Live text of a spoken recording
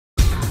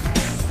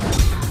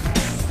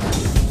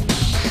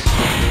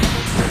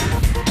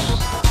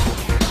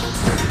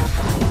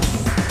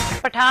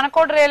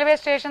Pathankot railway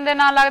station ਦੇ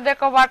ਨਾਲ ਲੱਗਦੇ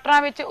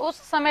ਕੁਆਟਰਾਂ ਵਿੱਚ ਉਸ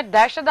ਸਮੇਂ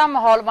ਦਹਿਸ਼ਤ ਦਾ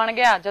ਮਾਹੌਲ ਬਣ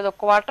ਗਿਆ ਜਦੋਂ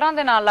ਕੁਆਟਰਾਂ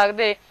ਦੇ ਨਾਲ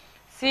ਲੱਗਦੇ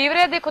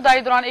ਸੀਵਰੇਜ ਦੀ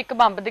ਖੁਦਾਈ ਦੌਰਾਨ ਇੱਕ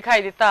ਬੰਬ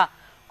ਦਿਖਾਈ ਦਿੱਤਾ।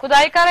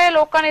 ਖੁਦਾਈ ਕਰ ਰਹੇ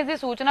ਲੋਕਾਂ ਨੇ ਇਸ ਦੀ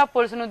ਸੂਚਨਾ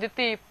ਪੁਲਿਸ ਨੂੰ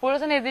ਦਿੱਤੀ।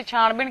 ਪੁਲਿਸ ਨੇ ਇਸ ਦੀ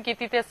ਛਾਣਬੀਣ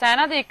ਕੀਤੀ ਤੇ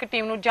ਸੈਨਾ ਦੀ ਇੱਕ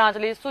ਟੀਮ ਨੂੰ ਜਾਂਚ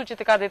ਲਈ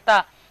ਸੂਚਿਤ ਕਰ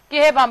ਦਿੱਤਾ ਕਿ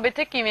ਇਹ ਬੰਬ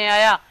ਇੱਥੇ ਕਿਵੇਂ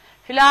ਆਇਆ।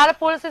 ਫਿਲਹਾਲ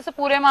ਪੁਲਿਸ ਇਸ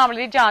ਪੂਰੇ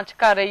ਮਾਮਲੇ ਦੀ ਜਾਂਚ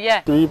ਕਰ ਰਹੀ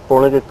ਹੈ।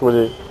 1:45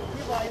 ਵਜੇ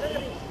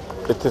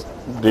ਇੱਥੇ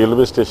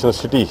ਰੇਲਵੇ ਸਟੇਸ਼ਨ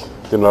ਸਿਟੀ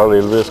ਤੇ ਨਾਲ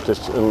ਰੇਲਵੇ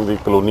ਸਟੇਸ਼ਨ ਦੀ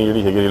ਕਲੋਨੀ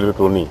ਜਿਹੜੀ ਹੈਗੀ ਰੇਲਵੇ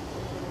ਕਲੋਨੀ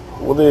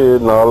ਉਹਦੇ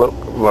ਨਾਲ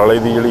ਨਾਲੇ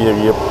ਦੀ ਜਿਹੜੀ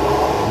ਹੈਗੀ ਆ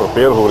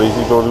ਰਿਪੇਅਰ ਹੋ ਰਹੀ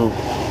ਸੀ ਤਾਂ ਉਹਨੂੰ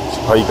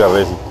ਸਫਾਈ ਕਰ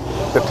ਰਹੇ ਸੀ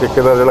ਤੇ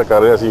ਠੇਕੇਦਾਰ ਜਿਹੜਾ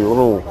ਕਰ ਰਿਹਾ ਸੀ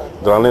ਉਹਨੂੰ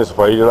ਦੌਰਾਨੇ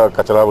ਸਫਾਈ ਜਿਹੜਾ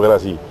ਕਚਰਾ ਵਗੈਰਾ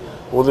ਸੀ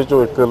ਉਹਦੇ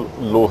ਚੋਂ ਇੱਕ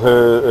ਲੋਹੇ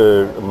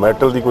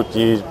ਮੈਟਲ ਦੀ ਕੋਈ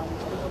ਚੀਜ਼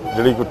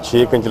ਜਿਹੜੀ ਕੋਈ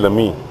 6 ਇੰਚ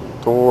ਲੰਮੀ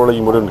ਥੋੜ੍ਹੀ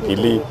ਜਿਹੀ ਮੂਹਰੇ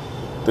ਨਕੀਲੀ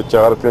ਤੇ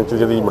 4 ਇੰਚ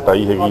ਜਿਹੜੀ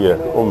ਮੋਟਾਈ ਹੈਗੀ ਹੈ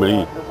ਉਹ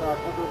ਮਿਲੀ।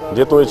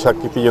 ਜੇ ਤੋਂ ਇਹ ਸ਼ੱਕ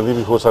ਕੀਤੀ ਜਾਂਦੀ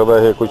ਵੀ ਹੋ ਸਕਦਾ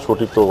ਇਹ ਕੋਈ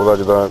ਛੋਟੀ ਤੋਪ ਦਾ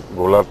ਜਿੱਦਾਂ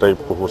ਗੋਲਾ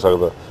ਟਾਈਪ ਹੋ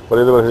ਸਕਦਾ, ਪਰ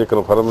ਇਹਦੇ ਬਾਰੇ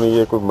ਕਨਫਰਮ ਨਹੀਂ।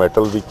 ਇਹ ਕੋਈ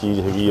ਮੈਟਲ ਦੀ ਚੀਜ਼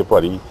ਹੈਗੀ ਹੈ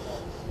ਭਾਰੀ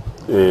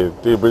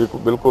ਤੇ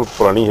ਬਿਲਕੁਲ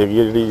ਪੁਰਾਣੀ ਹੈਗੀ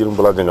ਹੈ ਜਿਹੜੀ ਜਿਹਨੂੰ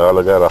ਬੜਾ ਜੰਗਾਲ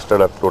ਲੱਗਾ,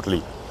 ਰਸਟਡ ਹੈ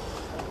ਟੋਟਲੀ।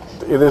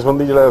 ਤੇ ਇਹਦੇ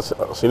ਸੰਬੰਧੀ ਜਿਹੜਾ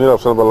ਸੀਨੀਅਰ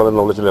ਅਫਸਰ ਵੱਲੋਂ ਦੇ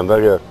ਨੌਲੇਜ ਲਿਆਂਦਾ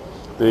ਗਿਆ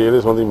ਤੇ ਇਹਦੇ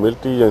ਸੰਬੰਧੀ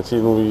ਮਿਲਟਰੀ ਏਜੰਸੀ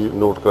ਨੂੰ ਵੀ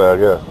ਨੋਟ ਕਰਾਇਆ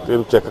ਗਿਆ ਤੇ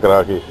ਇਹਨੂੰ ਚੈੱਕ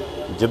ਕਰਾ ਕੇ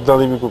ਜਿੱਦਾਂ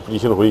ਦੀ ਵੀ ਕੋਈ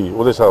ਪੋਜੀਸ਼ਨ ਹੋਈ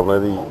ਉਹਦੇ ਹਿਸਾਬ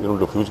ਨਾਲ ਇਹਨੂੰ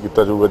ਡਿਫਿਊਜ਼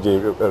ਕੀਤਾ ਜਾਊਗਾ। ਜੇ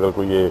ਅਗਰ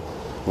ਕੋਈ ਇਹ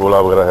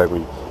ਗੋਲਾ ਵਗੈਰਾ ਹੈ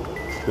ਕੋਈ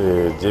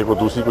ਤੇ ਜੇ ਕੋਈ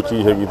ਦੂਸਰੀ ਕੋਈ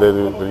ਚੀਜ਼ ਹੈਗੀ ਤਾਂ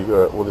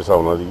ਉਹਦੇ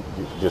ਹਿਸਾਬ ਨਾਲ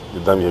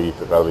ਜਿੱਦਾਂ ਵੀ ਹੈਗੀ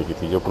ਕਾਰਵਾਈ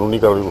ਕੀਤੀ ਜਾਊ। ਕਾਨੂੰਨੀ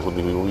ਕਾਰਵਾਈ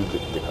ਹੁੰਦੀ ਨਹੀਂ ਉਹ ਵੀ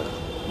ਦੇਖਾਂਗੇ।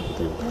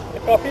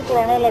 ਕਾਫੀ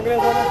ਪੁਰਾਣਾ ਲੱਗ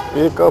ਰਿਹਾ ਸਰ,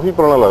 ਇਹ ਕਾਫੀ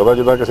ਪੁਰਾਣਾ ਲੱਗਦਾ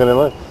ਜਿੱਦਾਂ ਕਿਸੇ ਨੇ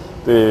ਨਾ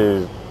ਤੇ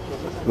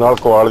ਨਾਲ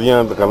ਕੁਆੜ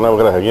ਦੀਆਂ ਦੁਕਾਨਾਂ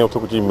ਵਗੈਰਾ ਹੈਗੀਆਂ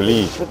ਉੱਥੋਂ ਕੋਈ ਚੀਜ਼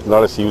ਮਿਲੀ,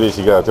 ਨਾਲ ਸੀਵਰੇਜ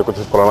ਸੀਗਾ ਤੇ ਕੁਛ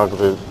ਪੁਰਾਣਾ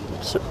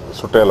ਕਿਤੇ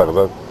ਸੁੱਟਿਆ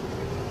ਲੱਗਦਾ।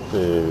 ਤੇ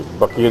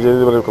ਬਾਕੀ ਅਜੇ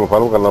ਇਹਦੇ ਬਾਰੇ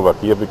ਕਨਫਰਮ ਕਰਨਾ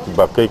ਬਾਕੀ ਹੈ ਵੀ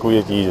ਵਾਕਈ ਕੋਈ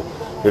ਇਹ ਚੀਜ਼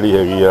ਜਿਹੜੀ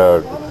ਹੈਗੀ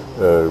ਆ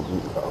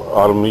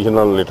ਆਰਮਨੀਸ਼ਨ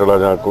ਨਾਲ ਰਿਲੇਟਡ ਆ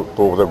ਜਾਂ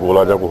ਤੋਪ ਦਾ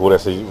ਗੋਲਾ ਜਾਂ ਕੋਈ ਹੋਰ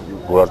ਐਸੀ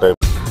ਗੋਲਾ type.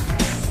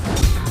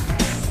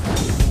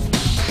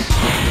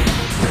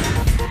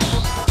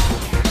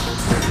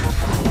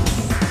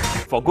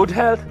 For good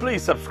health,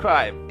 please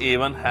subscribe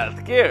A1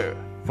 Healthcare.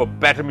 For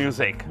better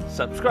music,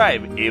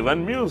 subscribe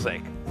A1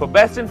 Music. For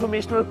best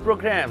informational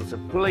programs,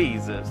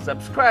 please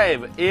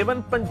subscribe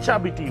A1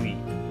 Punjabi TV.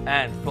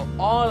 And for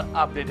all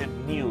updated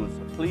news,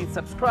 please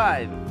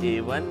subscribe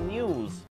A1 News.